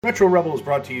Retro Rebel is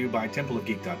brought to you by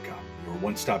TempleOfGeek.com, your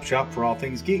one-stop shop for all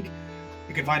things geek.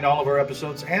 You can find all of our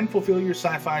episodes and fulfill your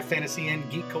sci-fi, fantasy, and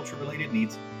geek culture-related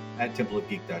needs at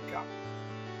TempleOfGeek.com.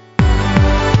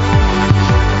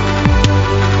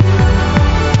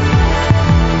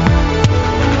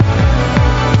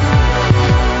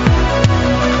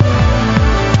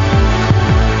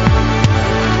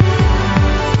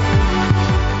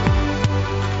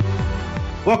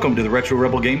 Welcome to the Retro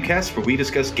Rebel Gamecast, where we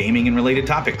discuss gaming and related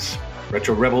topics.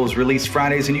 Retro Rebel is released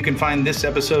Fridays, and you can find this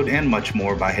episode and much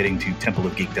more by heading to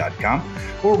TempleOfGeek.com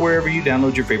or wherever you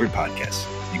download your favorite podcasts.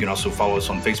 You can also follow us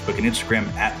on Facebook and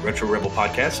Instagram at Retro Rebel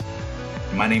Podcast.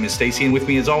 And my name is Stacy, and with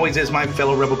me, as always, is my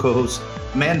fellow Rebel co-host,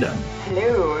 Amanda.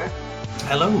 Hello.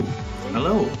 Hello.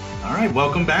 Hello. All right,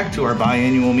 welcome back to our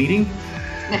biannual meeting.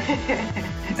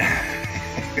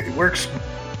 It works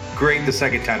great the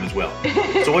second time as well.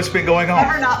 So what's been going on?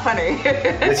 Never not funny.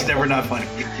 It's never not funny.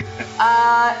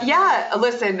 Yeah,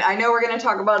 listen, I know we're going to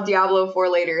talk about Diablo 4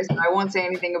 later, so I won't say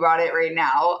anything about it right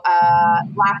now.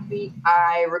 Last week,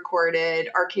 I recorded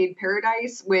Arcade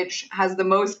Paradise, which has the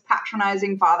most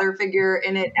patronizing father figure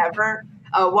in it ever.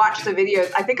 Watch the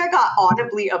videos. I think I got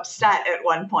audibly upset at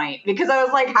one point because I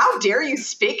was like, how dare you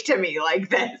speak to me like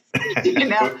this? You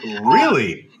know?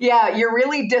 Really? Yeah, your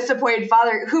really disappointed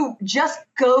father who just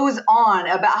goes on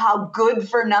about how good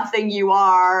for nothing you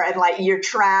are and like you're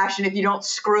trash and if you don't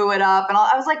screw it up and all.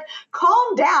 I was like,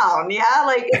 calm down. Yeah,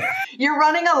 like you're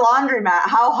running a laundromat.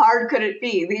 How hard could it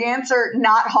be? The answer,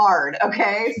 not hard.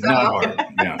 Okay, so, not hard.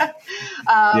 Yeah.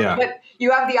 Yeah. But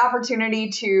you have the opportunity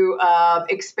to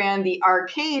expand the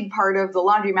arcade part of the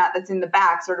laundromat that's in the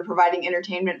back, sort of providing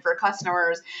entertainment for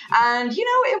customers. And you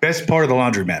know, best part of the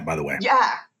laundromat, by the way.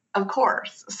 Yeah. Of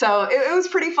course. So it was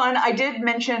pretty fun. I did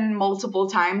mention multiple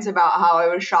times about how I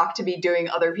was shocked to be doing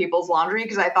other people's laundry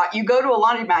because I thought you go to a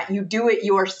laundromat, you do it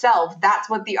yourself. That's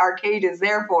what the arcade is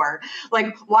there for.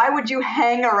 Like, why would you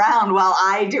hang around while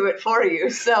I do it for you?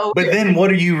 So, but then what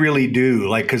do you really do?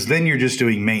 Like, because then you're just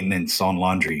doing maintenance on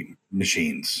laundry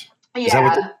machines. Yeah. Is that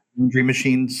what laundry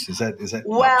machines? Is that?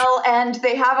 Well, and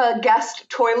they have a guest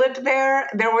toilet there.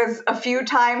 There was a few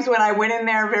times when I went in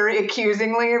there very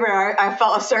accusingly where I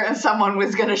felt a certain someone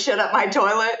was going to shit up my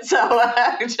toilet. So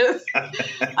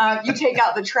you take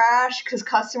out the trash because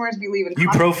customers be leaving. You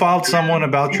profiled someone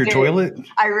about your toilet?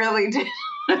 I really did.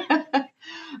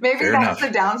 Maybe Fair that's enough.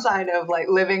 the downside of like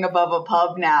living above a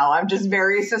pub now. I'm just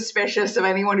very suspicious of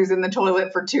anyone who's in the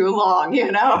toilet for too long, you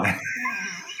know?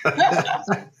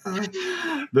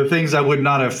 The things I would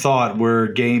not have thought were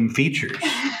game features.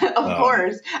 Of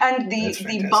course. And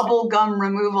the bubble gum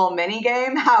removal mini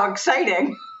game. How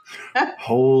exciting.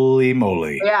 Holy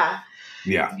moly. Yeah.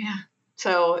 Yeah.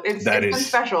 So it's been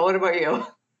special. What about you?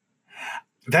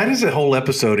 That is a whole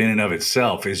episode in and of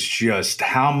itself. Is just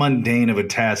how mundane of a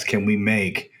task can we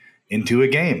make into a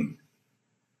game?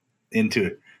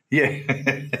 Yeah.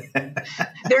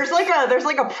 There's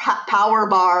like a power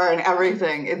bar and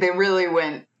everything. They really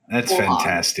went. That's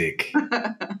fantastic.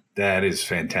 That is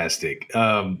fantastic.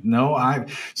 I've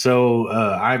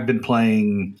been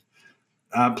playing.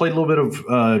 I played a little bit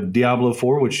of Diablo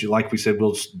 4, which, like we said,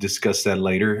 we'll discuss that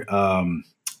later.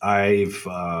 I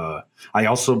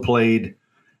also played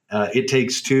It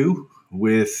Takes Two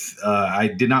with. I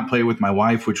did not play with my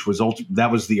wife, which was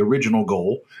that was the original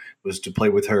goal, was to play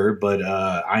with her, but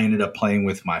I ended up playing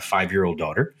with my 5-year-old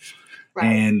daughter. Right.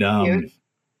 And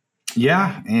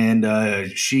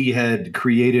she had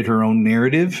created her own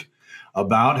narrative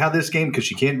about how this game, because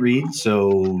she can't read,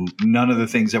 so none of the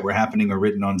things that were happening or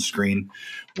written on screen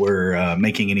were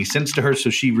making any sense to her. So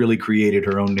she really created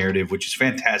her own narrative, which is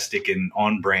fantastic and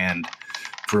on brand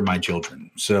for my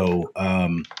children. So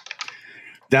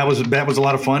that was a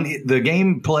lot of fun. The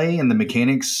gameplay and the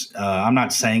mechanics, I'm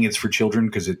not saying it's for children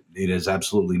because it is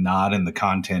absolutely not, and the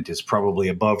content is probably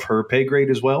above her pay grade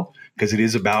as well because it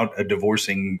is about a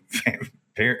divorcing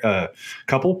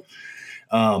couple.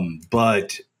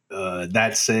 But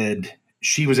that said,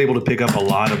 she was able to pick up a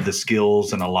lot of the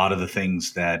skills and a lot of the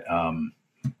things that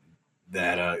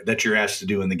you're asked to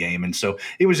do in the game, and so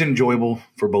it was enjoyable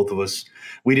for both of us.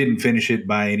 We didn't finish it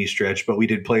by any stretch, but we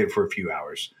did play it for a few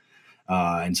hours.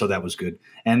 And so that was good.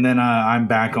 And then I'm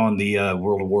back on the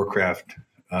World of Warcraft.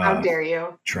 How dare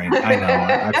you? Train. I know.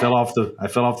 I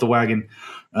fell off the wagon.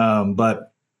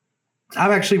 But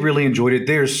I've actually really enjoyed it.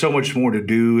 There's so much more to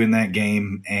do in that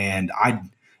game, and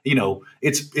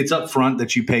it's up front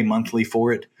that you pay monthly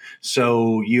for it.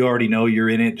 So you already know you're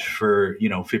in it for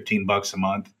 $15 a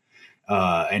month.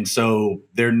 And so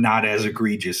they're not as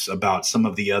egregious about some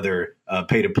of the other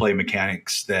pay-to-play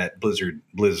mechanics that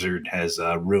Blizzard has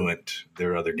ruined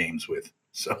their other games with.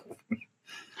 So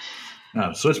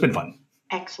So it's been fun.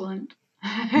 Excellent.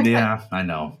 Yeah, I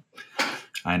know.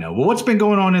 Well, what's been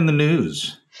going on in the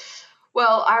news?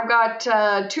 Well, I've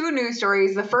got two news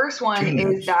stories. The first one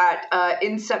is that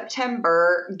in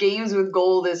September, Games with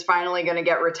Gold is finally going to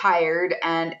get retired,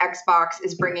 and Xbox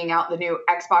is bringing out the new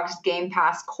Xbox Game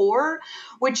Pass Core,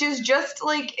 which is just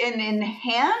like an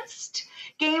enhanced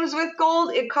Games with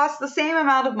Gold. It costs the same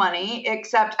amount of money,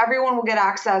 except everyone will get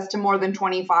access to more than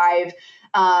 25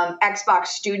 Xbox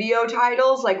Studio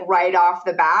titles, like right off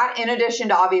the bat, in addition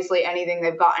to obviously anything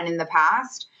they've gotten in the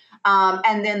past.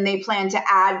 And then they plan to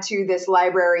add to this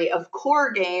library of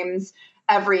core games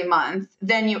every month.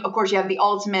 Then you have the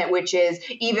Ultimate, which is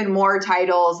even more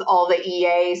titles, all the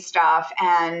EA stuff,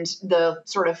 and the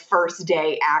sort of first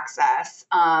day access.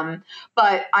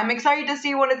 But I'm excited to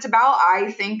see what it's about.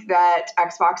 I think that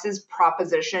Xbox's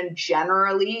proposition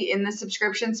generally in the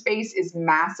subscription space is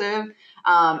massive.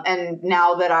 And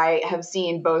now that I have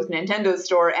seen both Nintendo's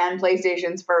store and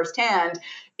PlayStation's firsthand,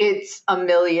 it's a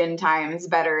million times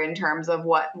better in terms of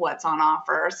what's on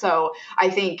offer. So I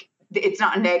think it's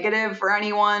not negative for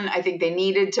anyone. I think they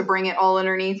needed to bring it all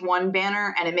underneath one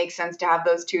banner, and it makes sense to have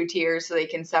those two tiers so they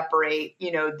can separate,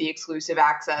 the exclusive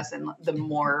access and the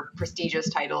more prestigious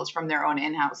titles from their own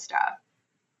in-house stuff.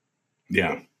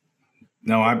 Yeah.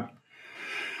 No,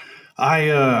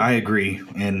 I agree,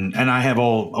 and I have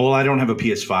I don't have a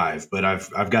PS5, but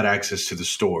I've got access to the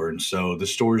store, and so the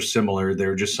store is similar.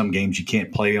 There are just some games you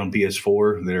can't play on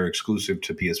PS4 that are exclusive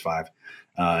to PS5,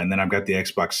 and then I've got the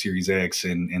Xbox Series X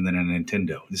and then a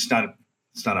Nintendo. It's not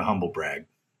a humble brag.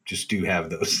 Just do have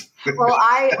those. Well,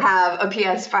 I have a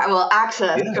PS5. Well,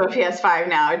 access to a PS5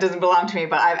 now. It doesn't belong to me,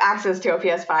 but I have access to a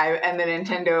PS5 and the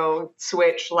Nintendo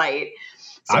Switch Lite.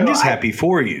 So I'm just happy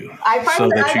for you.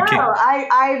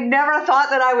 I never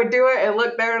thought that I would do it, and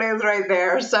look, there it is right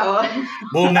there. So,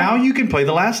 well, now you can play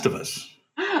The Last of Us.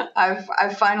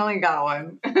 I've finally got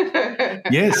one.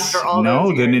 Yes.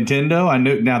 No, the Nintendo. I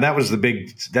knew. Now that's the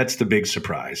big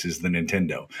surprise is the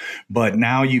Nintendo. But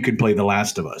now you can play The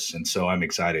Last of Us, and so I'm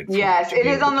excited. Yes, it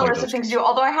is on the list of things to do.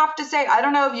 Although I have to say, I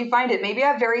don't know if you find it. Maybe I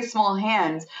have very small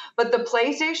hands, but the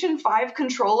PlayStation 5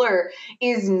 controller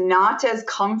is not as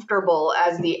comfortable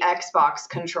as the Xbox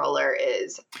controller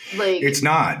is. Like, it's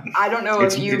not. I don't know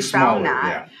if you found that.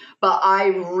 Yeah. But I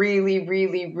really,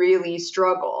 really, really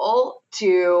struggle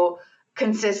to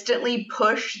consistently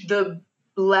push the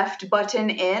left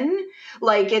button in.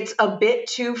 Like, it's a bit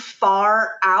too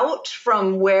far out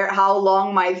from how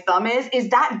long my thumb is. Is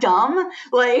that dumb?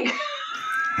 Like,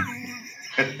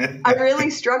 I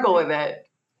really struggle with it.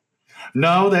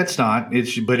 No, that's not.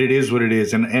 But it is what it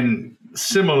is. And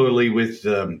similarly with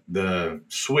the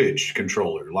Switch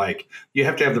controller, like you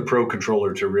have to have the Pro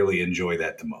controller to really enjoy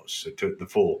that the most,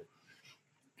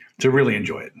 to really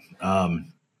enjoy it.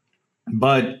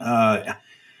 But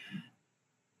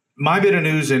my bit of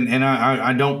news, and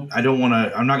I don't want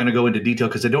to. I'm not going to go into detail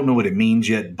because I don't know what it means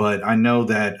yet. But I know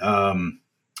that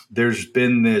there's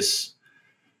been this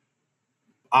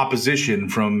opposition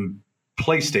from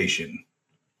PlayStation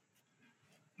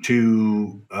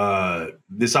to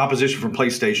this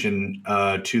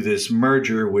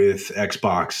merger with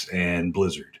Xbox and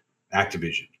Blizzard,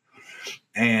 Activision.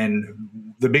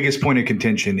 And the biggest point of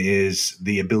contention is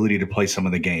the ability to play some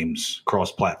of the games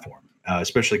cross-platform,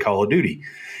 especially Call of Duty.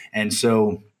 And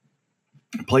so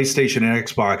PlayStation and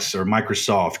Xbox or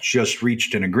Microsoft just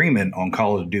reached an agreement on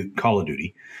Call of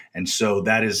Duty. And so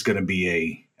that is going to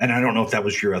be and I don't know if that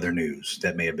was your other news.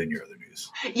 That may have been your other news.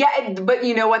 Yeah, but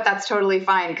you know what? That's totally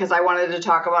fine because I wanted to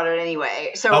talk about it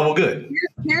anyway. So, well, good.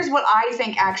 Here's what I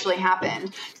think actually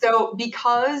happened. So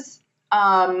because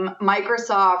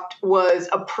Microsoft was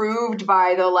approved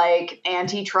by the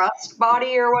antitrust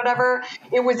body or whatever,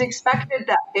 it was expected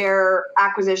that their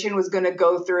acquisition was going to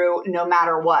go through no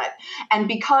matter what. And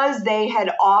because they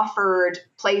had offered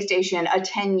PlayStation a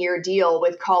 10-year deal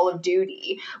with Call of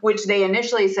Duty, which they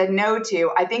initially said no to,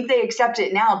 I think they accept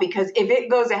it now because if it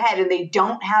goes ahead and they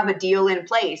don't have a deal in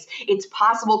place, it's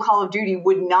possible Call of Duty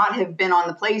would not have been on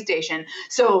the PlayStation.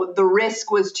 So the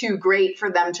risk was too great for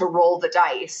them to roll the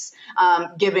dice.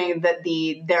 Given that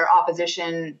their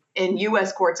opposition in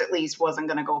U.S. courts at least wasn't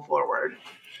going to go forward.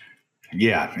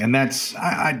 Yeah, and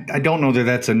I don't know that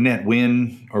that's a net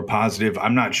win or positive.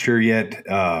 I'm not sure yet.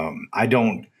 I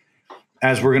don't,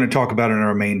 as we're going to talk about in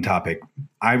our main topic,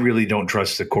 I really don't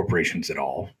trust the corporations at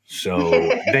all. So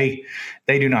they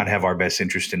do not have our best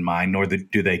interest in mind, nor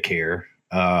do they care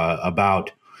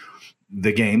about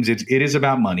the games. It is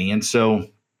about money, and so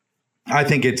I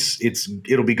think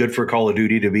it'll be good for Call of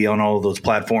Duty to be on all of those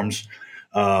platforms.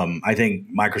 I think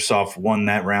Microsoft won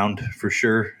that round for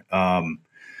sure.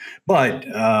 But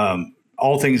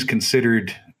all things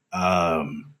considered,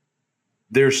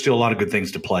 there's still a lot of good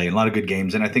things to play and a lot of good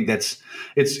games. And I think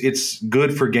it's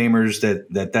good for gamers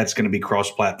that's going to be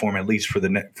cross-platform, at least for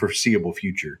the foreseeable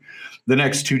future, the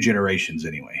next 2 generations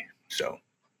anyway. So.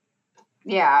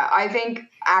 Yeah, I think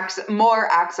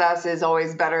more access is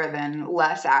always better than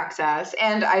less access.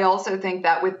 And I also think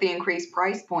that with the increased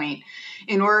price point,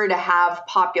 in order to have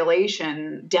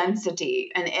population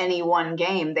density in any one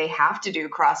game, they have to do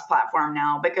cross-platform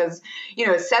now because,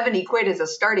 70 quid as a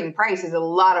starting price is a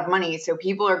lot of money. So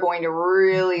people are going to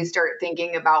really start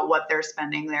thinking about what they're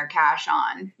spending their cash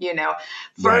on.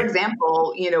 For Right.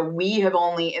 example, we have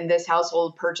only in this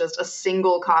household purchased a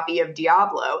single copy of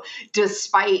Diablo,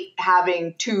 despite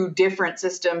having 2 different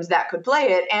systems that could play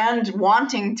it and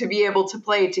wanting to be able to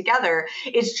play together.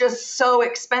 It's just so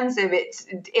expensive. Is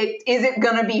it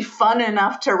going to be fun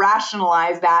enough to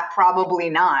rationalize that? Probably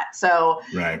not. So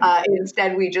Right.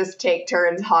 Instead, we just take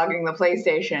turns hogging the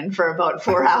PlayStation for about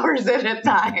 4 hours at a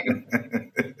time.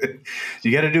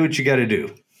 You got to do what you got to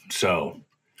do. So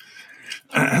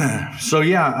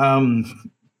yeah.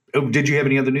 Did you have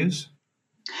any other news?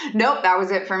 Nope, that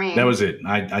was it for me. That was it.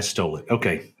 I stole it.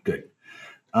 Okay, good.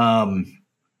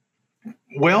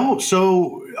 Well,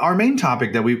 so our main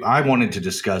topic that I wanted to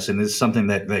discuss, and this is something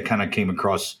that kind of came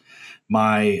across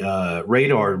my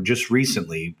radar just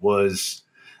recently, was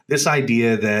this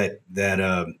idea that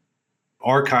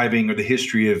archiving or the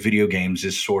history of video games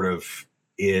is sort of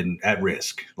at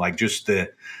risk. Like just the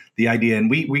idea, and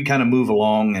we kind of move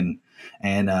along,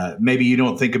 and maybe you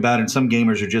don't think about it. And some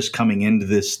gamers are just coming into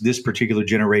this particular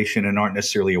generation and aren't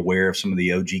necessarily aware of some of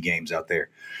the OG games out there.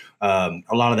 A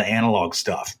lot of the analog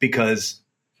stuff, because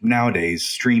nowadays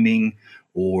streaming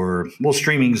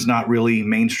streaming's not really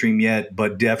mainstream yet,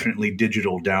 but definitely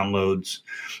digital downloads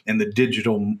and the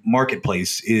digital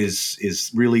marketplace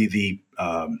is really the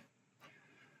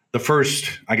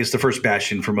first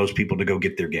bastion for most people to go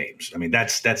get their games. I mean,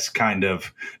 that's kind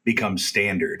of become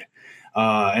standard.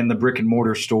 And the brick and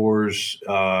mortar stores,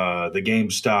 the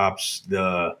GameStops,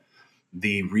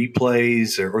 the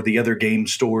replays or the other game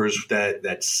stores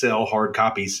that sell hard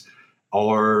copies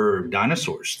are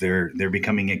dinosaurs. They're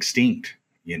becoming extinct,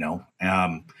 and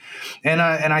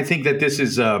I think that this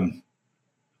is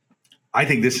I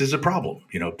think this is a problem.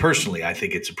 Personally, I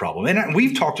think it's a problem, and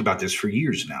we've talked about this for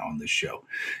years now on this show.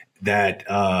 That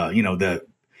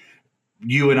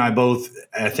you and I both,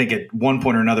 I think at one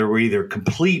point or another, were either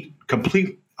complete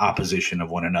opposition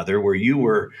of one another, where you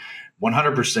were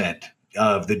 100%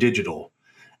 of the digital,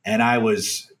 and I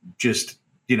was just,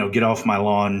 get off my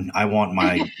lawn. I want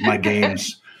my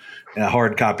games,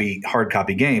 hard copy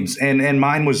games, and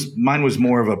mine was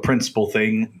more of a principle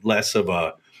thing, less of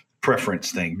a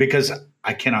preference thing, because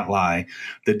I cannot lie,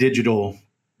 the digital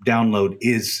download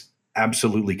is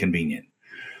absolutely convenient.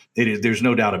 It is. There's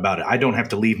no doubt about it. I don't have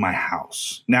to leave my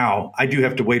house. Now, I do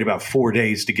have to wait about 4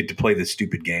 days to get to play this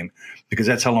stupid game, because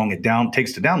that's how long it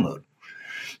takes to download.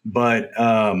 But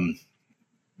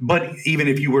even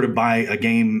if you were to buy a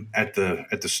game at the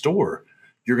store,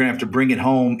 you're going to have to bring it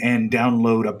home and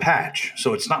download a patch.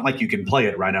 So it's not like you can play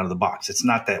it right out of the box. It's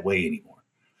not that way anymore,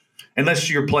 unless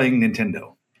you're playing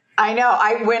Nintendo. I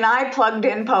know. When I plugged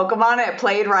in Pokemon, it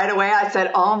played right away. I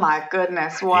said, "Oh my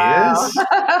goodness, wow!"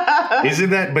 Yes. Isn't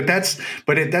that? But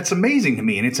that's amazing to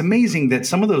me, and it's amazing that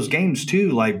some of those games too,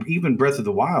 like even Breath of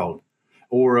the Wild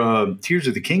or Tears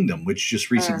of the Kingdom, which just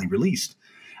recently released.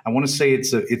 I want to say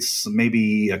it's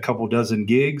maybe a couple dozen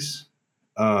gigs,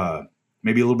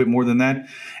 maybe a little bit more than that,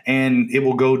 and it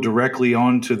will go directly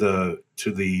onto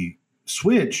the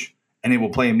Switch, and it will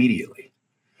play immediately.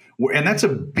 And that's a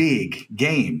big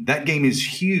game. That game is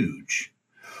huge.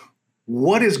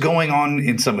 What is going on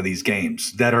in some of these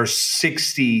games that are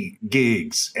 60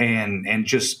 gigs and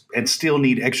still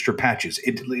need extra patches?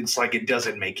 It's like it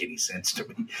doesn't make any sense to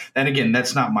me. And again,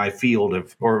 that's not my field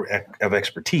of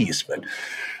expertise. But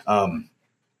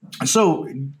so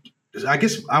I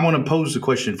guess I want to pose the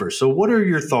question first. So what are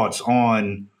your thoughts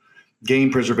on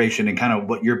game preservation and kind of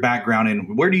what your background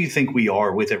and where do you think we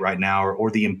are with it right now,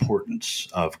 or the importance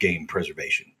of game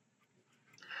preservation?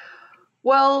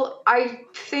 Well, I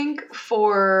think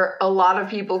for a lot of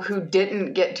people who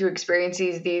didn't get to experience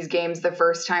these games the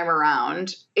first time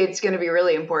around, it's going to be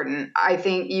really important. I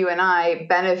think you and I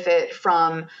benefit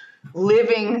from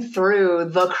living through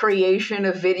the creation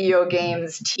of video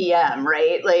games TM,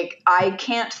 right? Like, I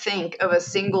can't think of a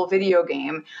single video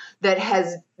game that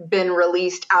has been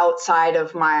released outside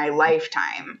of my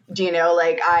lifetime. Do you know?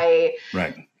 Like,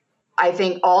 Right. I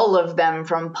think all of them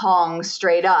from Pong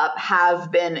straight up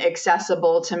have been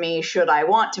accessible to me should I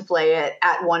want to play it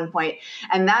at one point.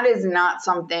 And that is not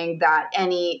something that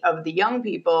any of the young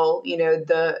people,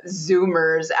 the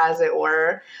Zoomers, as it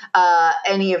were,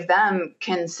 any of them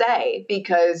can say,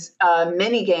 because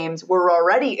mini games were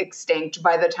already extinct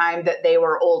by the time that they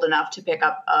were old enough to pick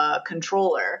up a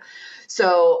controller.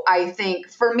 So I think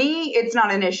for me, it's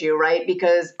not an issue, right?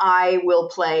 Because I will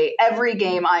play every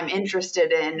game I'm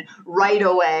interested in right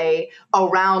away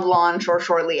around launch or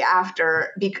shortly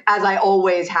after, as I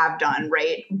always have done,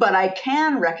 right? But I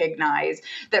can recognize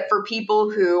that for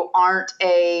people who aren't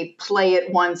a play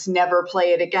it once, never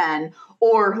play it again,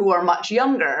 or who are much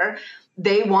younger,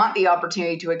 they want the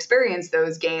opportunity to experience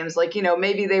those games. Like,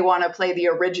 maybe they want to play the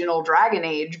original Dragon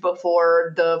Age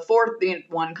before the fourth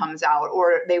one comes out,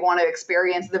 or they want to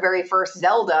experience the very first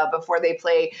Zelda before they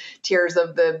play Tears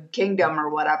of the Kingdom or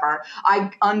whatever. I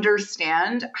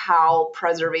understand how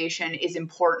preservation is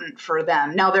important for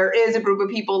them. Now, there is a group of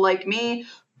people like me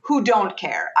who don't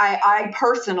care. I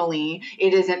personally,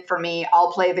 it isn't for me.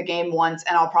 I'll play the game once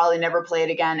and I'll probably never play it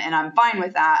again, and I'm fine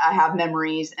with that. I have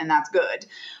memories and that's good.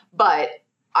 But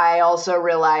I also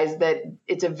realize that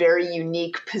it's a very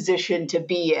unique position to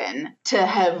be in, to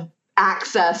have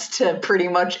access to pretty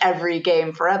much every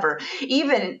game forever,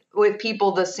 even with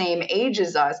people the same age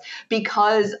as us.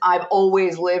 Because I've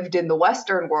always lived in the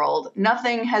Western world,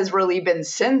 nothing has really been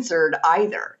censored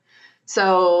either.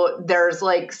 So there's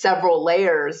like several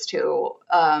layers to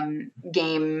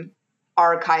game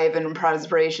archive and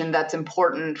preservation that's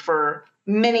important for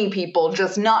many people,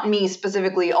 just not me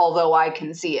specifically, although I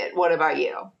can see it. What about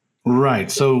you?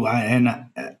 Right. So, I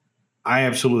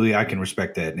absolutely, I can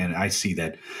respect that. And I see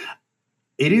that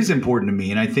it is important to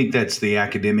me. And I think that's the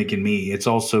academic in me. It's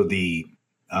also the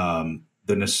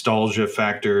nostalgia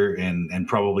factor and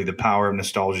probably the power of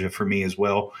nostalgia for me as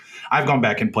well. I've gone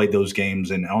back and played those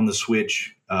games, and on the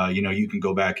Switch, you can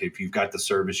go back if you've got the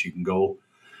service, you can go,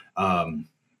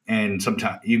 and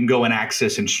sometimes you can go and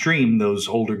access and stream those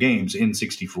older games,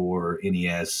 N64,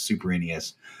 NES, Super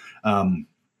NES.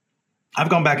 I've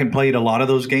gone back and played a lot of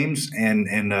those games,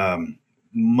 and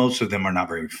most of them are not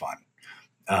very fun.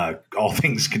 All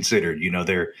things considered,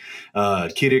 they're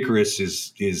Kid Icarus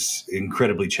is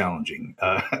incredibly challenging.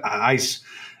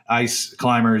 Ice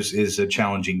Climbers is a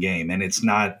challenging game, and it's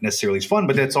not necessarily as fun,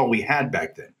 but that's all we had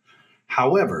back then.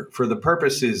 However, for the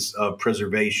purposes of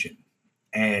preservation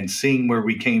and seeing where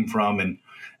we came from, and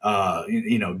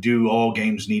do all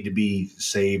games need to be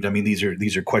saved? I mean, these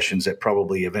are questions that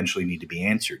probably eventually need to be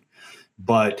answered.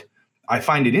 But I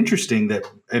find it interesting that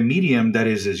a medium that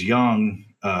is as young,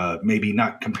 maybe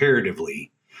not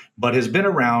comparatively, but has been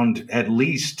around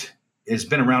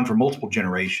for multiple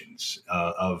generations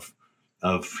of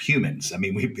humans. I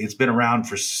mean, it's been around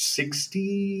for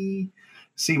 60.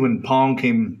 See, when Pong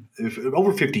came,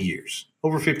 over 50 years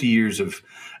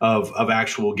of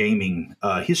actual gaming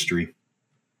history,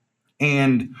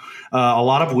 and a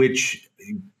lot of which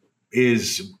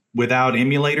is without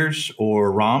emulators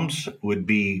or ROMs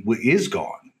is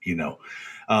gone.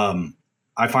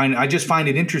 I just find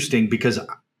it interesting because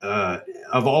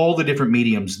of all the different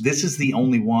mediums, this is the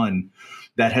only one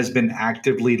that has been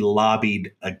actively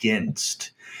lobbied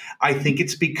against. I think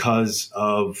it's because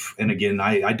of, and again,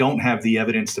 I don't have the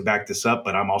evidence to back this up,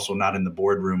 but I'm also not in the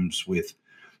boardrooms with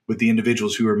the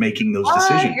individuals who are making those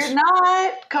decisions. You're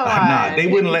not? Come on. I'm not. They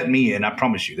wouldn't let me in. I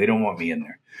promise you. They don't want me in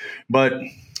there. But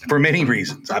for many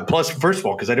reasons. Plus, first of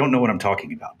all, because I don't know what I'm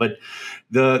talking about. But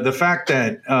the fact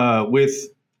that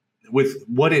with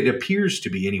what it appears to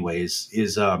be anyways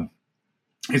is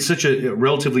it's such a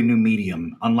relatively new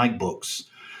medium, unlike books.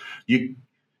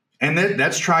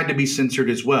 That's tried to be censored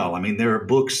as well. I mean, there are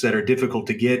books that are difficult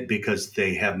to get because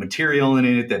they have material in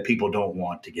it that people don't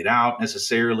want to get out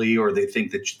necessarily, or they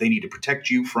think that they need to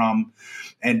protect you from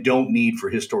and don't need for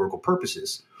historical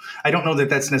purposes. I don't know that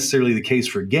that's necessarily the case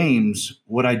for games.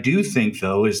 What I do think,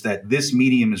 though, is that this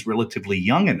medium is relatively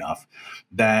young enough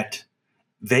that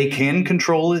they can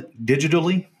control it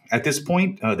digitally at this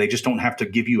point. They just don't have to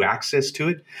give you access to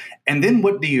it. And then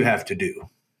what do you have to do?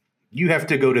 You have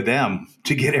to go to them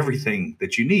to get everything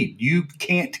that you need. You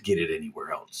can't get it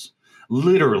anywhere else.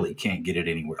 Literally can't get it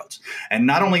anywhere else. And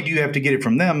not only do you have to get it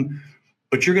from them,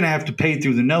 but you're going to have to pay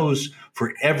through the nose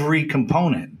for every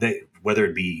component, whether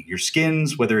it be your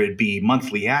skins, whether it be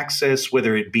monthly access,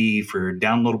 whether it be for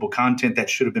downloadable content that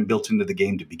should have been built into the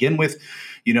game to begin with.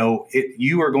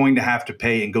 You are going to have to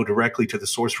pay and go directly to the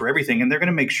source for everything, and they're going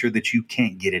to make sure that you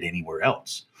can't get it anywhere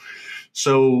else.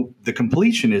 So the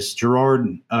completionist, Gerard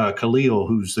Khalil,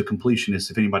 who's the completionist,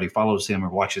 if anybody follows him or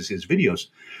watches his videos,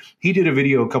 he did a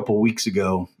video a couple of weeks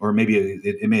ago, or maybe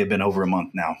it may have been over a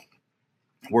month now,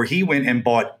 where he went and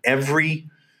bought every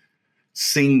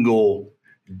single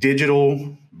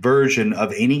digital version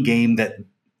of any game that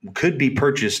could be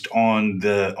purchased on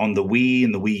the Wii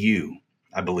and the Wii U,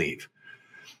 I believe.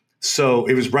 So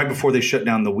it was right before they shut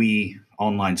down the Wii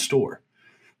online store.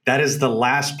 That is the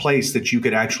last place that you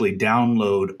could actually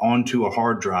download onto a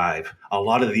hard drive a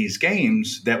lot of these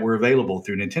games that were available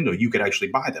through Nintendo. You could actually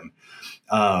buy them.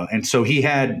 And so he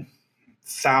had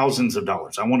thousands of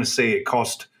dollars. I want to say it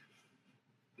cost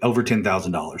over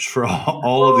 $10,000 for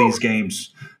all of these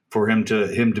games for him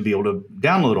to be able to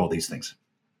download all these things.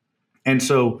 And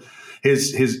so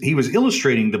he was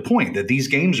illustrating the point that these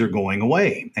games are going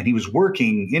away, and he was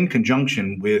working in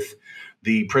conjunction with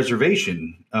the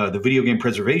Video Game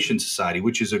Preservation Society,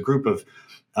 which is a group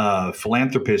of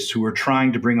philanthropists who are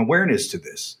trying to bring awareness to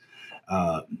this.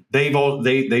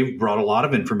 They've brought a lot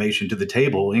of information to the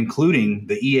table, including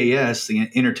the EAS,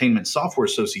 the Entertainment Software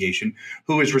Association,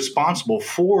 who is responsible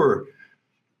for.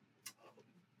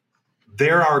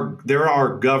 There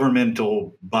are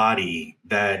governmental body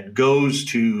that goes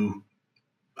to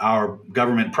our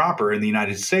government proper in the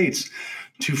United States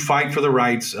to fight for the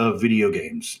rights of video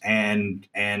games and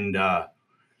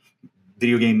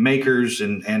video game makers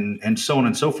and so on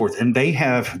and so forth. And they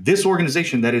have this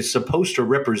organization that is supposed to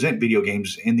represent video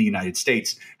games in the United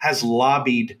States has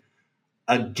lobbied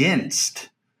against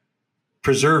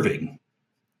preserving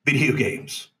video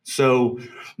games. So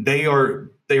they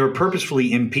are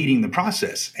purposefully impeding the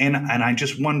process. And I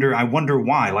just wonder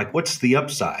why. Like, what's the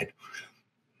upside?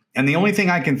 And the only thing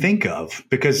I can think of,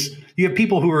 because you have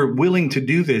people who are willing to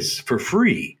do this for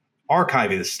free, archive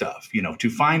this stuff, to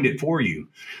find it for you,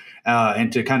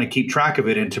 and to kind of keep track of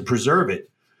it and to preserve it.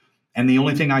 And the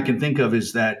only thing I can think of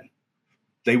is that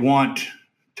they want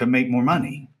to make more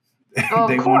money. Well,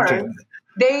 they want to.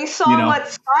 They saw what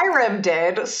Skyrim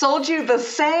did, sold you the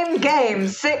same game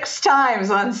 6 times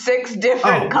on 6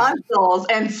 different consoles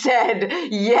and said,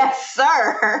 yes,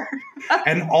 sir.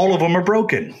 And all of them are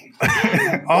broken.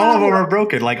 All of them are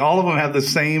broken. Like, all of them have the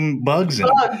same bugs in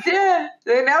them. Yeah.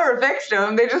 They never fixed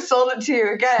them. They just sold it to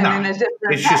you again in a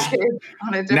different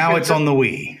package. Now it's on the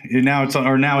Wii. Now it's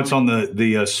on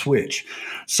the Switch.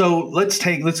 So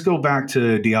let's go back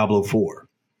to Diablo 4,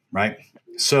 right?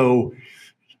 So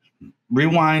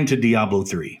rewind to Diablo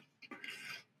 3.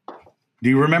 Do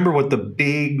you remember what the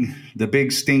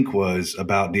big stink was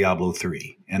about Diablo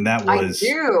 3? And that was... I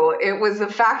do. It was the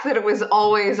fact that it was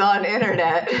always on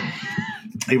internet.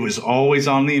 It was always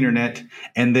on the internet.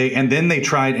 And then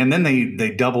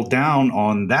they doubled down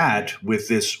on that with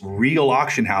this real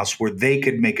auction house where they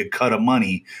could make a cut of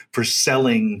money for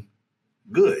selling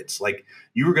goods. Like,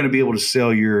 you were going to be able to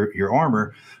sell your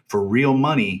armor for real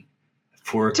money.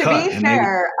 To be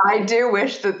fair, I do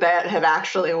wish that had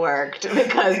actually worked,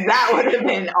 because that would have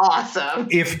been awesome.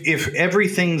 If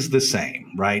everything's the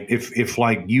same, right? If it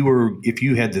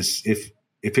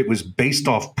was based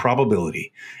off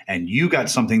probability and you got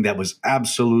something that was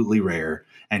absolutely rare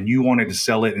and you wanted to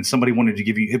sell it and somebody wanted to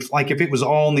give you, if it was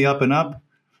all on the up and up,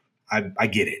 I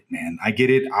get it, man. I get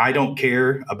it. I don't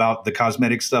care about the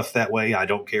cosmetic stuff that way. I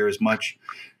don't care as much,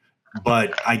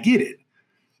 but I get it.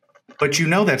 But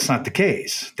that's not the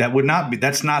case.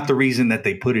 That's not the reason that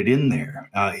they put it in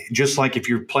there. Just like if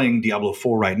you're playing Diablo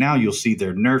 4 right now, you'll see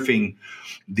they're nerfing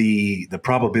the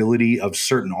probability of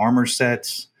certain armor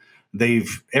sets.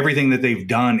 Everything that they've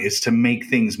done is to make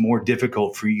things more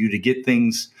difficult for you to get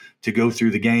things to go through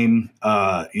the game.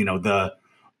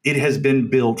 It has been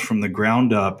built from the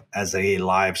ground up as a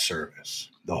live service.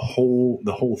 The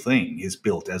whole thing is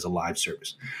built as a live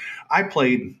service. I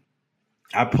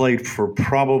played for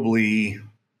probably,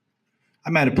 I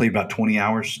might have played about 20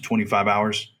 hours, 25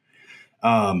 hours.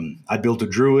 I built a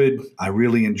druid. I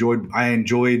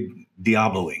enjoyed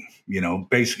Diabloing.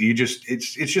 Basically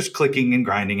it's just clicking and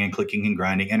grinding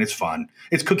and it's fun.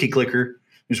 It's cookie clicker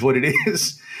is what it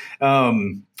is.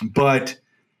 But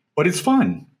it's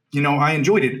fun. I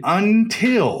enjoyed it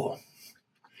until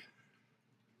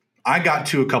I got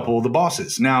to a couple of the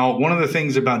bosses. Now, one of the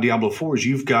things about Diablo 4 is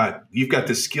you've got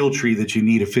this skill tree that you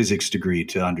need a physics degree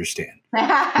to understand.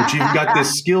 But you've got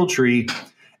this skill tree,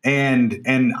 and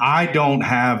I don't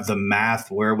have the math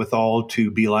wherewithal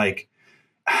to be like,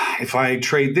 if I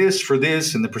trade this for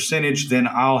this and the percentage, then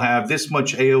I'll have this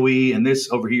much AoE and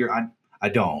this over here. I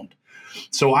don't.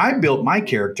 So I built my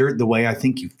character the way I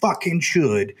think you fucking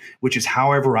should, which is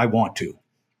however I want to.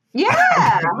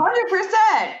 Yeah,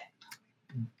 100%.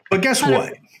 But guess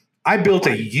what? I built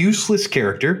a useless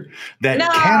character that No.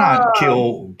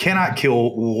 cannot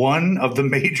kill one of the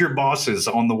major bosses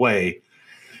on the way.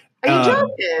 Are you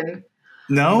joking?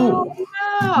 No. Oh,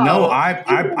 No, no.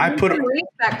 I put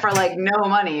respec for like no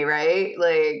money, right?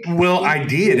 Like, well, I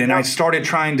did, and I started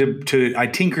trying to I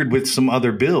tinkered with some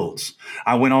other builds.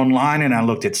 I went online and I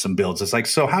looked at some builds. It's like,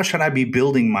 so how should I be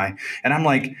building my? And I'm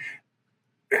like,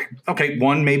 okay,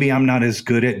 one, maybe I'm not as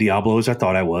good at Diablo as I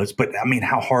thought I was, but I mean,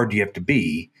 how hard do you have to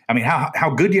be? I mean, how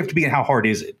good do you have to be, and how hard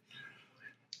is it?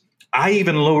 I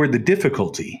even lowered the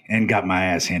difficulty and got my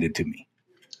ass handed to me.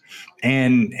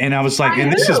 And I was like,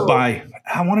 and this is by,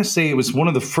 I want to say it was one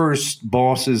of the first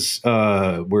bosses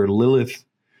where Lilith.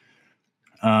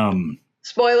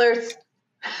 Spoilers.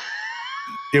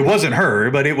 It wasn't her,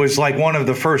 but it was like one of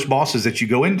the first bosses that you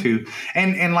go into,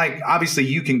 and like obviously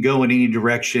you can go in any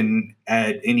direction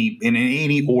in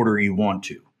any order you want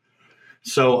to.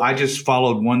 So I just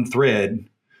followed one thread.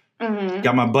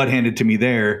 Got my butt handed to me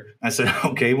there. I said,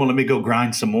 okay, well, let me go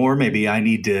grind some more. Maybe I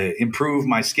need to improve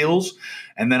my skills.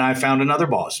 And then I found another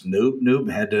boss. Nope.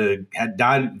 Had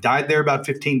died there about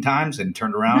 15 times and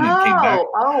turned around and came back.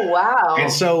 Oh, wow.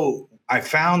 And so I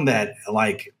found that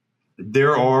like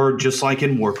there are, just like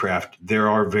in Warcraft, there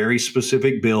are very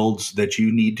specific builds that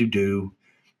you need to do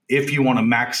if you want to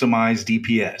maximize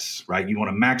DPS, right? You want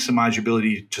to maximize your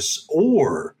ability to,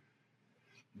 or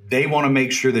they want to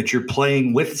make sure that you're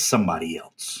playing with somebody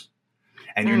else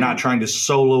and you're not trying to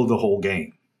solo the whole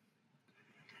game.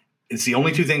 It's the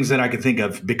only two things that I could think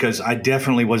of, because I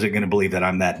definitely wasn't going to believe that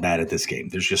I'm that bad at this game.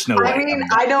 There's just no way. I mean,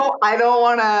 I don't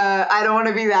want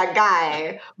to be that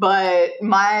guy, but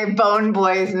my Bone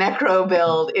Boys Necro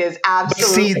build is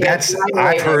absolutely. See,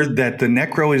 I've heard that the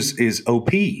Necro is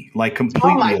OP, like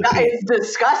completely. Oh my OP. God, it's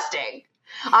disgusting.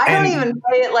 I don't even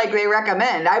play it like they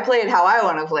recommend. I play it how I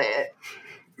want to play it.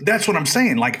 That's what I'm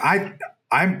saying. Like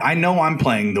I know I'm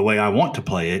playing the way I want to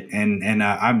play it, and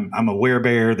I'm a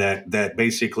werebear that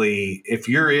basically if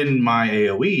you're in my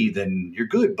AOE, then you're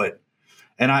good. But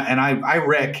I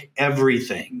wreck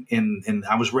everything and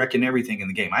I was wrecking everything in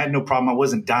the game. I had no problem. I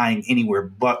wasn't dying anywhere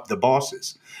but the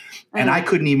bosses, and I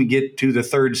couldn't even get to the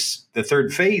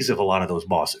third phase of a lot of those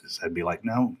bosses. I'd be like,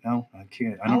 no, I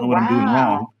can't. I don't know what I'm doing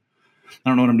wrong. I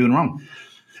don't know what I'm doing wrong.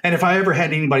 And if I ever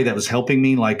had anybody that was helping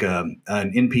me, like an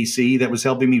NPC that was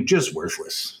helping me, just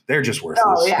worthless. They're just worthless.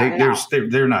 Oh, yeah,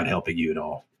 They're not helping you at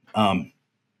all.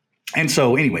 And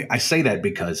so anyway, I say that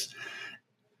because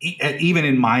even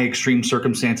in my extreme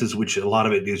circumstances, which a lot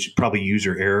of it is probably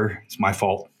user error, it's my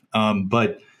fault.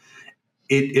 But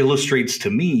it illustrates to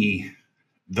me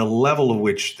the level of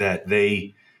which that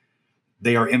they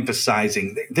are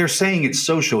emphasizing. They're saying it's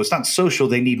social. It's not social.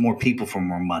 They need more people for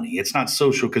more money. It's not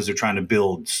social because they're trying to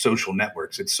build social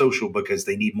networks. It's social because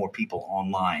they need more people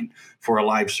online for a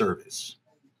live service.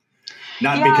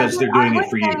 Not because they're doing it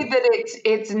for you. I would say that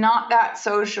it's not that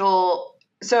social.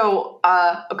 So,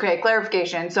 okay,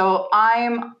 clarification. So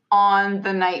I'm on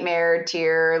the Nightmare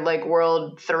tier, like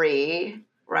World 3,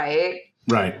 right?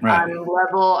 Right.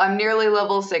 I'm nearly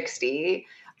level 60.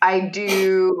 I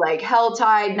do like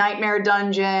Helltide, Nightmare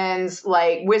Dungeons,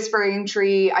 like Whispering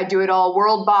Tree. I do it all,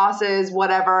 world bosses,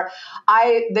 whatever.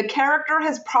 The character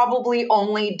has probably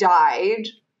only died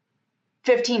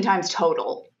 15 times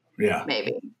total. Yeah.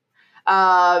 Maybe.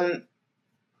 And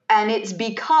it's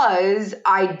because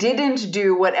I didn't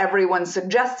do what everyone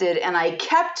suggested and I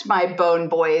kept my Bone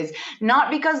Boys,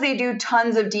 not because they do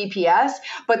tons of DPS,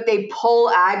 but they pull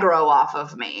aggro off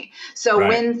of me. So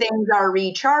when things are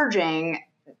recharging,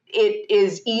 it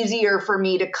is easier for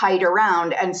me to kite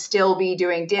around and still be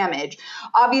doing damage.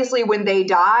 Obviously, when they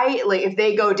die, like if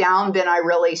they go down, then I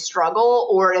really struggle.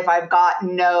 Or if I've got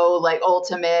no like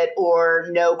ultimate or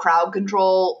no crowd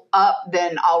control up,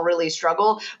 then I'll really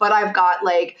struggle. But I've got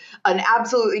like an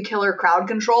absolutely killer crowd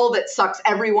control that sucks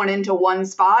everyone into one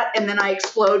spot. And then I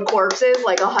explode corpses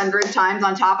like 100 times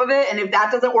on top of it. And if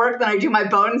that doesn't work, then I do my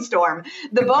Bone Storm.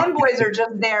 The Bone Boys are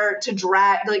just there to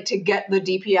to get the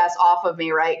DPS off of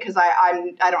me, right? Because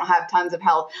I don't have tons of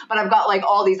health, but I've got like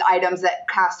all these items that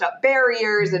cast up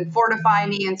barriers and fortify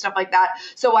me and stuff like that.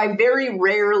 So I very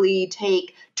rarely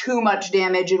take too much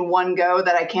damage in one go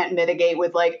that I can't mitigate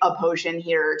with like a potion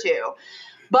here or two.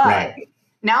 But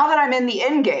now that I'm in the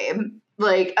end game,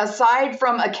 like aside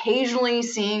from occasionally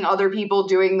seeing other people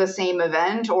doing the same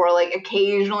event or like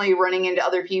occasionally running into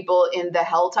other people in the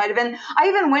Helltide event, I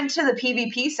even went to the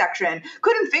PvP section,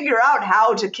 couldn't figure out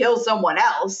how to kill someone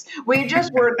else. We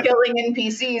just were killing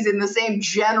NPCs in the same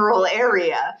general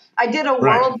area. I did a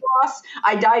world boss.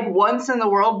 I died once in the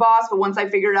world boss, but once I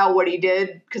figured out what he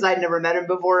did, because I'd never met him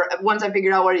before, once I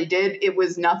figured out what he did, it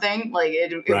was nothing. Like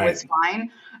it was fine.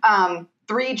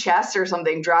 3 chests or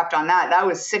something dropped on that. That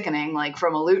was sickening, like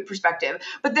from a loot perspective.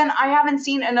 But then I haven't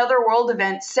seen another world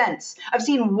event since. I've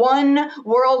seen one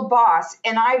world boss,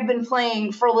 and I've been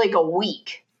playing for like a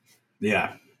week.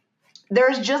 Yeah.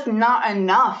 There's just not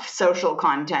enough social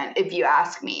content, if you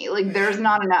ask me. Like, there's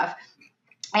not enough.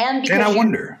 And I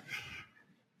wonder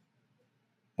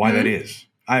why that is.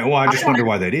 I just wonder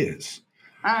why that is.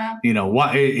 You know,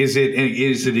 why is it?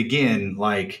 Is it again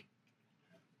like?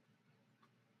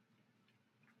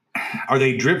 Are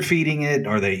they drip feeding it?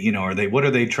 Are they? You know, are they? What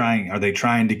are they trying? Are they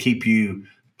trying to keep you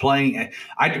playing?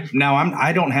 I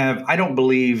don't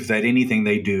believe that anything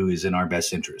they do is in our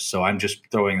best interest. So I'm just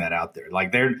throwing that out there.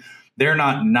 Like they're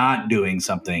not doing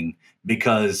something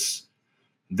because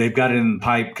they've got it in the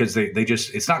pipe because they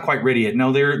just it's not quite ready yet.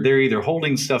 No, they're either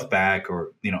holding stuff back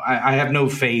or, you know, I have no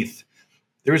faith.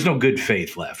 There is no good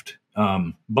faith left.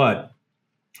 But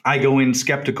I go in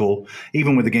skeptical.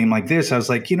 Even with a game like this, I was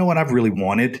like, you know what? I've really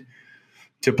wanted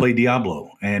to play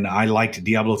Diablo, and I liked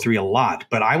Diablo 3 a lot,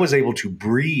 but I was able to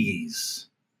breeze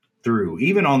through.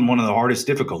 Even on one of the hardest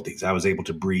difficulties, I was able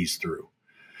to breeze through.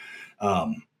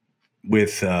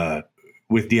 With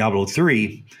Diablo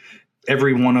 3,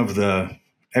 every one of the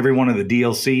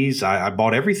DLCs, I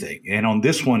bought everything. And on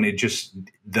this one, it just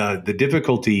the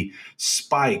difficulty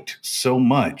spiked so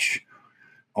much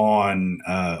on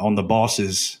the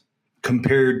bosses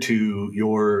compared to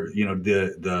your, you know,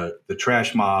 the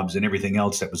trash mobs and everything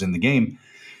else that was in the game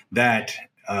that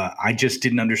I just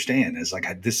didn't understand. It's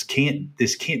like this can't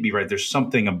be right. There's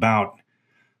something about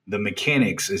the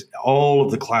mechanics. Is all of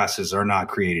the classes are not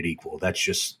created equal. That's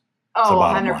just 100%.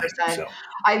 line, so.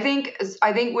 I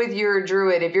think with your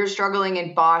druid, if you're struggling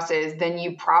in bosses, then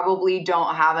you probably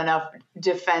don't have enough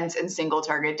defense and single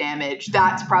target damage.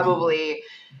 That's probably,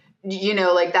 you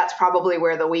know, like that's probably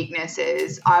where the weakness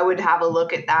is. I would have a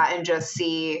look at that and just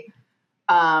see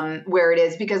where it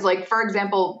is, because like, for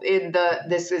example,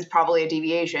 this is probably a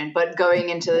deviation, but going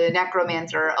into the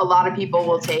necromancer, a lot of people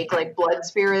will take like blood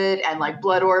spirit and like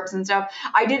blood orbs and stuff.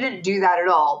 I didn't do that at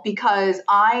all because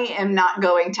I am not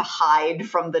going to hide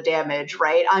from the damage,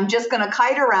 right? I'm just going to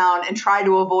kite around and try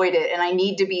to avoid it. And I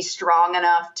need to be strong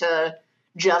enough to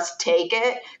just take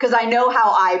it because I know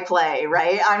how I play,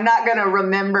 right? I'm not going to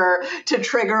remember to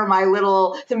trigger my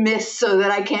little miss so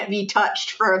that I can't be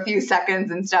touched for a few seconds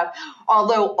and stuff.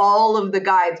 Although all of the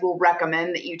guides will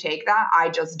recommend that you take that, I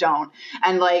just don't.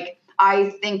 And like,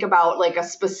 I think about like a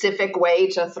specific way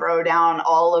to throw down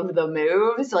all of the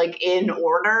moves, like in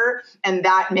order, and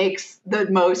that makes the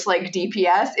most like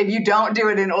DPS. If you don't do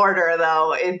it in order,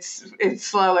 though, it's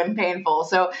slow and painful.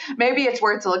 So maybe it's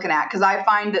worth looking at, because I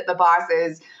find that the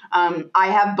bosses, I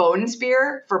have Bone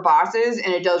Spear for bosses,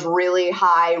 and it does really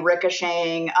high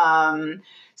ricocheting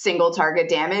single target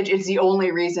damage. It's the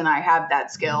only reason I have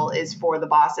that skill is for the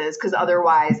bosses, because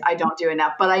otherwise I don't do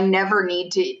enough. But I never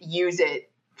need to use it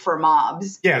for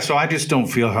mobs. Yeah, so I just don't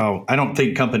I don't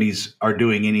think companies are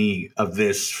doing any of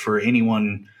this for any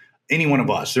one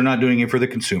of us. They're not doing it for the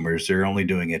consumers. They're only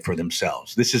doing it for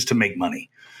themselves. This is to make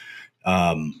money.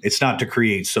 It's not to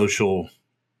create social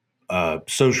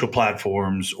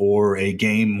platforms or a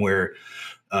game where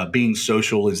being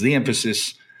social is the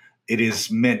emphasis. It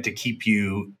is meant to keep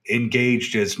you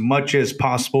engaged as much as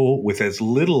possible with as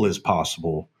little as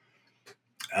possible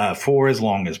for as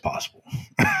long as possible.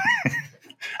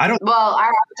 Well,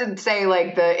 I have to say,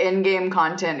 like, the in-game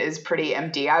content is pretty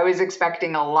empty. I was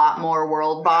expecting a lot more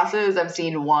world bosses. I've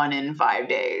seen one in 5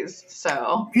 days.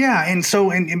 So yeah,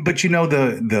 but you know,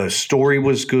 the story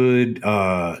was good.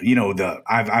 You know,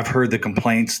 I've heard the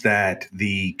complaints that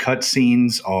the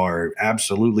cutscenes are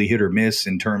absolutely hit or miss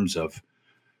in terms of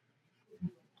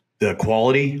the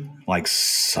quality. Like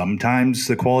sometimes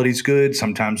the quality's good,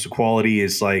 sometimes the quality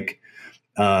is like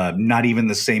not even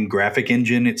the same graphic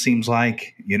engine, it seems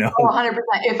like, you know. 100%.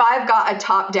 If I've got a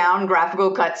top-down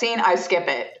graphical cutscene, I skip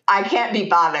it. I can't be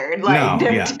bothered. Like,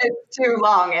 it's too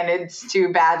long and it's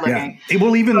too bad looking. Yeah.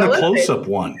 Well, even the close-up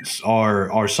ones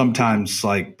are sometimes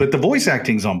like, but the voice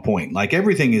acting's on point. Like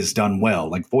everything is done well.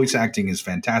 Like voice acting is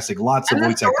fantastic. Lots of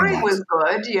voice acting. The story was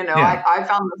good. You know, I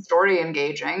found the story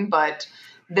engaging, but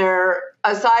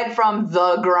aside from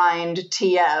the grind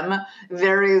TM,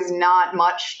 there is not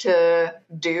much to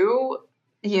do,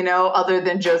 you know, other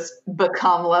than just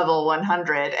become level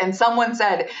 100. And someone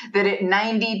said that at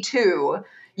 92,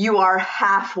 you are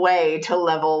halfway to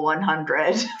level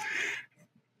 100.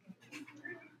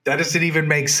 That doesn't even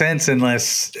make sense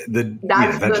unless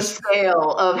that's the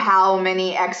scale of how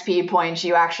many XP points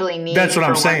you actually need. That's what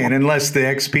I'm saying. Unless the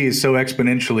XP is so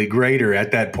exponentially greater at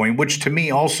that point, which to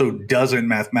me also doesn't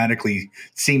mathematically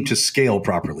seem to scale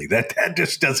properly. That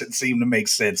just doesn't seem to make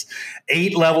sense.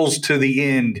 8 levels to the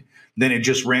end, then it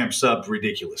just ramps up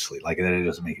ridiculously. Like that, it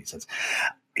doesn't make any sense.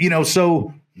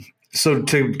 So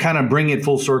to kind of bring it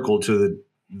full circle to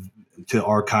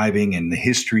archiving and the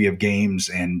history of games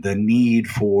and the need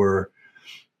for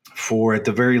at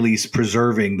the very least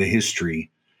preserving the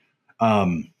history.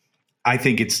 I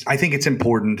think it's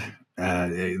important.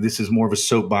 This is more of a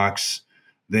soapbox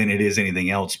than it is anything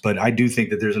else, but I do think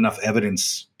that there's enough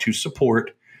evidence to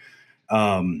support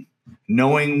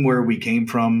knowing where we came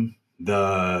from,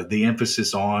 the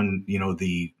emphasis on,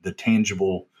 the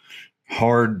tangible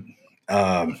hardware,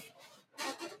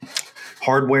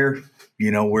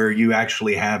 where you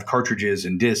actually have cartridges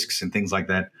and discs and things like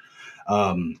that.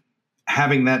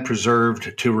 Having that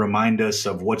preserved to remind us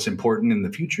of what's important in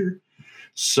the future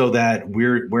so that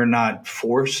we're not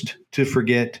forced to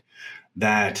forget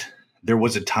that there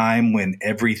was a time when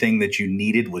everything that you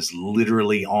needed was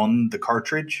literally on the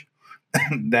cartridge,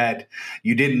 that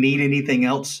you didn't need anything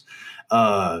else,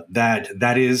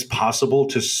 that is possible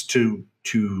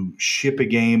to ship a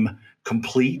game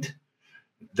complete,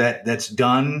 that's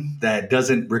done, that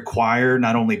doesn't require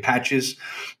not only patches,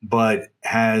 but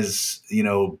has,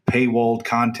 paywalled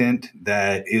content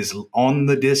that is on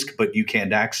the disc, but you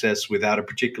can't access without a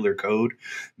particular code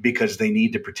because they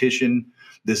need to partition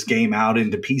this game out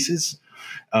into pieces,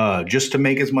 just to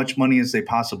make as much money as they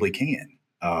possibly can.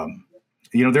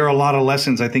 There are a lot of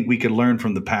lessons I think we could learn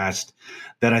from the past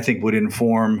that I think would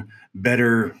inform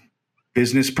better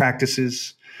business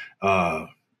practices.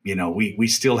 We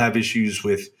still have issues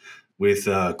with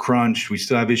crunch. We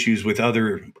still have issues with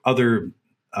other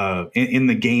in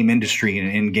the game industry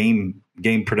and in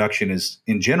game production is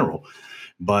in general.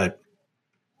 But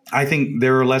I think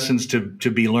there are lessons to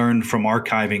be learned from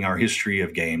archiving our history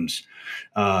of games,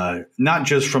 not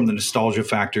just from the nostalgia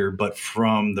factor, but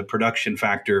from the production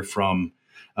factor, from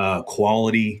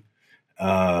quality,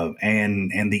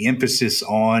 and the emphasis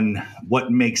on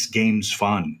what makes games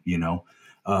fun.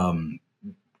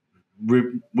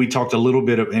 We talked a little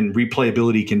bit of, and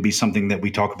replayability can be something that we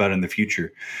talk about in the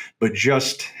future, but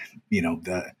just,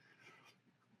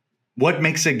 what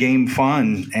makes a game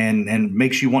fun and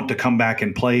makes you want to come back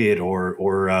and play it, or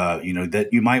that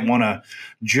you might want to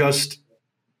just,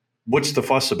 what's the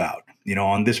fuss about,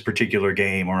 on this particular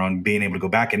game, or on being able to go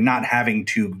back and not having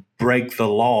to break the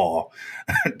law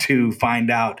to find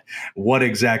out what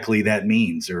exactly that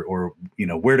means, or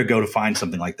where to go to find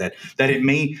something like that it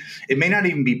may not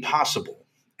even be possible.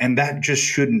 And that just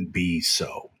shouldn't be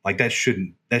so. Like that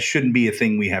shouldn't be a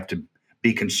thing we have to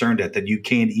be concerned at, that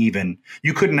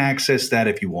you couldn't access that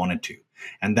if you wanted to.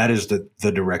 And that is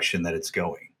the direction that it's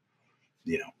going,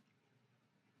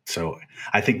 So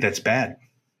I think that's bad.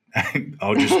 I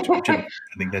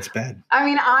think that's bad. I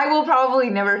mean, I will probably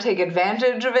never take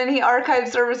advantage of any archive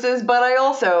services, but I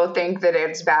also think that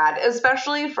it's bad,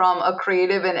 especially from a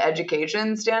creative and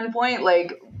education standpoint.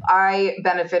 Like, I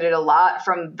benefited a lot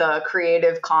from the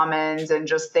Creative Commons and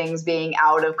just things being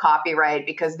out of copyright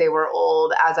because they were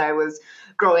old as I was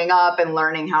growing up and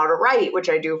learning how to write, which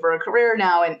I do for a career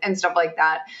now, and stuff like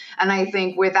that. And I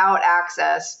think without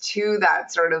access to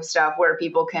that sort of stuff where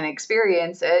people can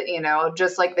experience it,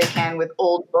 just like they can with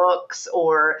old books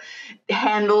or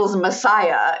Handel's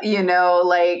Messiah,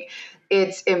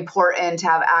 it's important to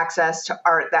have access to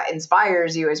art that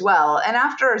inspires you as well. And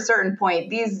after a certain point,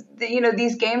 these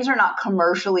games are not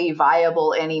commercially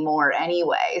viable anymore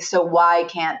anyway. So why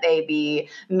can't they be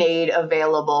made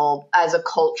available as a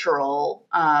cultural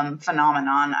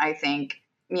phenomenon? I think,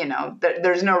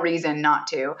 there's no reason not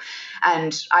to.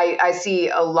 And I see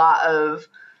a lot of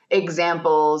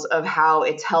examples of how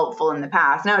it's helpful in the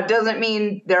past. Now, it doesn't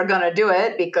mean they're going to do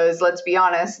it, because let's be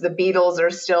honest, the Beatles are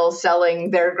still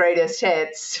selling their greatest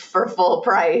hits for full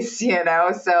price,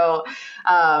 So,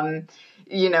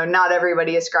 not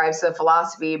everybody ascribes to the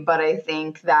philosophy, but I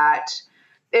think that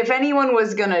if anyone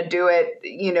was going to do it,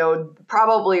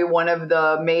 probably one of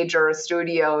the major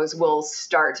studios will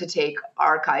start to take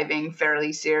archiving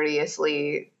fairly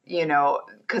seriously,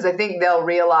 because I think they'll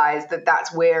realize that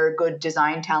that's where good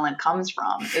design talent comes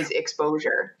from, is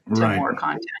exposure to more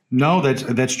content. No,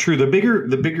 that's true. The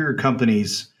bigger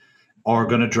companies are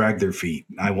going to drag their feet.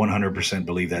 I 100%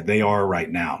 believe that. They are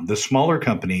right now. The smaller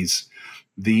companies,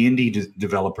 the indie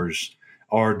developers,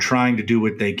 are trying to do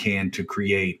what they can to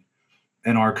create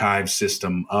an archive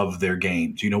system of their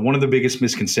games. One of the biggest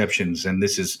misconceptions, and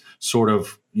this is sort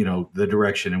of the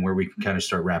direction and where we can kind of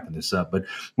start wrapping this up. But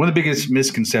one of the biggest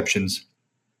misconceptions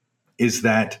is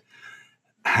that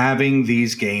having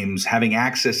these games, having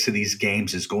access to these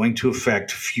games is going to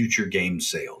affect future game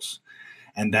sales.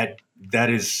 And that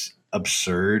is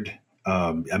absurd.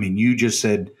 I mean, you just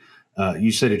said,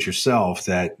 you said it yourself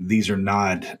that these are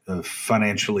not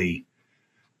financially,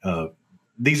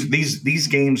 these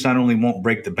games not only won't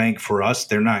break the bank for us,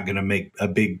 they're not going to make a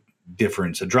big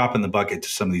difference, a drop in the bucket to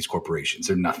some of these corporations.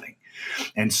 They're nothing.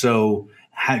 And so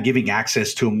giving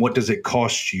access to them, what does it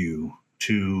cost you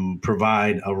to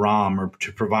provide a ROM or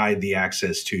to provide the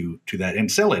access to that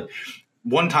and sell it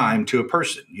one time to a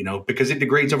person, because it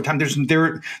degrades over time.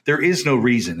 There is no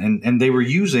reason. And they were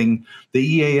using, the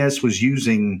EAS was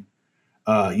using,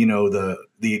 the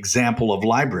example of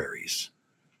libraries.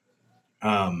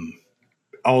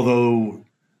 Although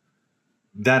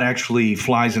that actually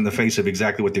flies in the face of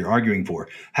exactly what they're arguing for.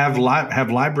 Have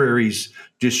libraries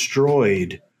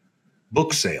destroyed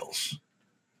book sales?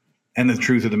 And the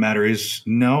truth of the matter is,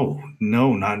 no,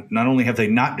 not only have they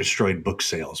not destroyed book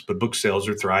sales, but book sales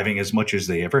are thriving as much as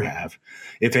they ever have.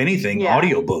 If anything,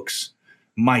 audiobooks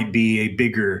might be a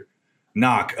bigger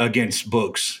knock against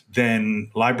books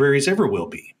than libraries ever will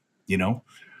be,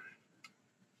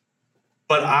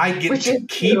 But I get to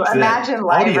keep that imagine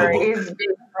libraries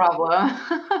being a problem.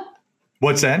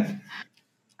 What's that?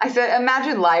 I said,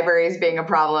 imagine libraries being a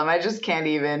problem. I just can't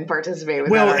even participate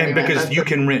with that argument. And because you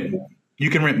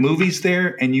can rent movies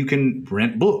there and you can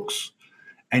rent books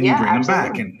and you bring them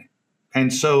back.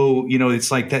 And so, it's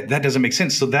like that doesn't make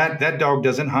sense. So that dog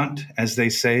doesn't hunt, as they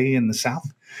say in the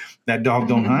South. That dog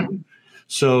don't hunt.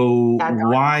 So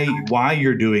why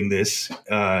you're doing this,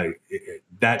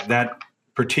 that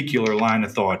particular line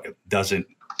of thought doesn't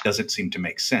seem to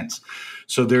make sense.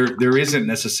 So there isn't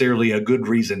necessarily a good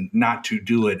reason not to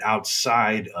do it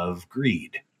outside of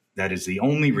greed. That is the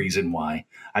only reason why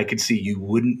I could see you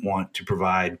wouldn't want to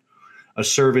provide a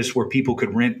service where people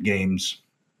could rent games.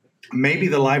 Maybe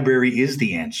the library is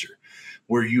the answer,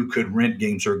 where you could rent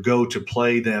games or go to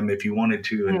play them if you wanted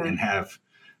to and have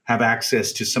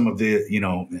access to some of the,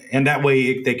 and that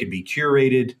way they could be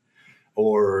curated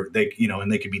or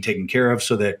and they could be taken care of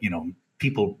so that,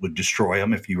 people would destroy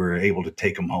them if you were able to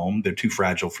take them home. They're too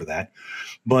fragile for that.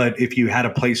 But if you had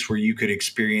a place where you could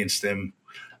experience them,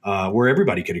 where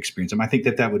everybody could experience them, I think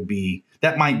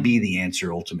that might be the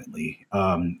answer ultimately,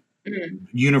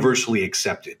 universally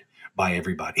accepted by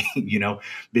everybody,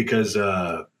 because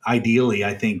ideally,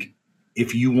 I think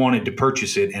if you wanted to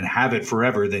purchase it and have it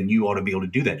forever, then you ought to be able to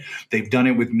do that. They've done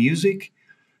it with music.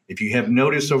 If you have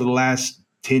noticed over the last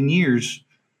 10 years,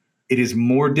 it is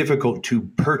more difficult to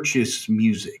purchase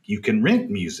music. You can rent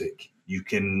music. You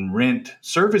can rent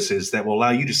services that will allow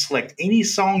you to select any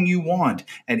song you want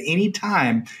at any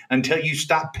time until you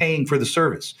stop paying for the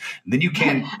service. And then you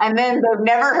can. And then they've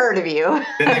never heard of you.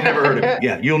 Then they've never heard of it.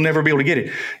 Yeah, you'll never be able to get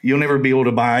it. You'll never be able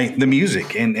to buy the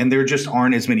music. And there just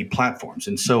aren't as many platforms.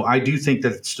 And so I do think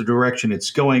that it's the direction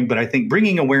it's going. But I think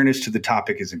bringing awareness to the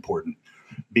topic is important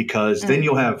because then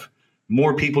you'll have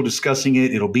more people discussing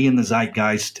it. It'll be in the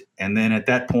zeitgeist. And then at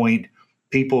that point,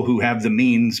 people who have the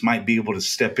means might be able to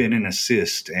step in and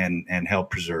assist and help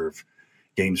preserve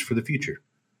games for the future.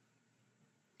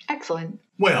 Excellent.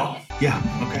 Well, yeah.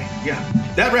 Okay.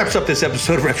 Yeah. That wraps up this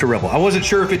episode of Retro Rebel. I wasn't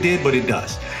sure if it did, but it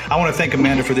does. I want to thank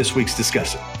Amanda for this week's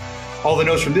discussion. All the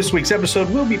notes from this week's episode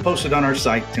will be posted on our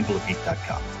site,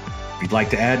 templeofgeek.com. If you'd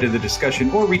like to add to the discussion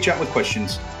or reach out with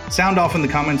questions, sound off in the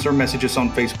comments or message us on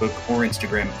Facebook or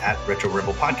Instagram at Retro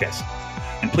Rebel Podcast.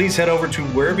 And please head over to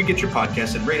wherever you get your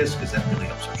podcasts and rate us because that really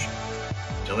helps our show.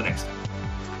 Until the next time.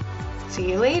 See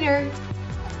you later.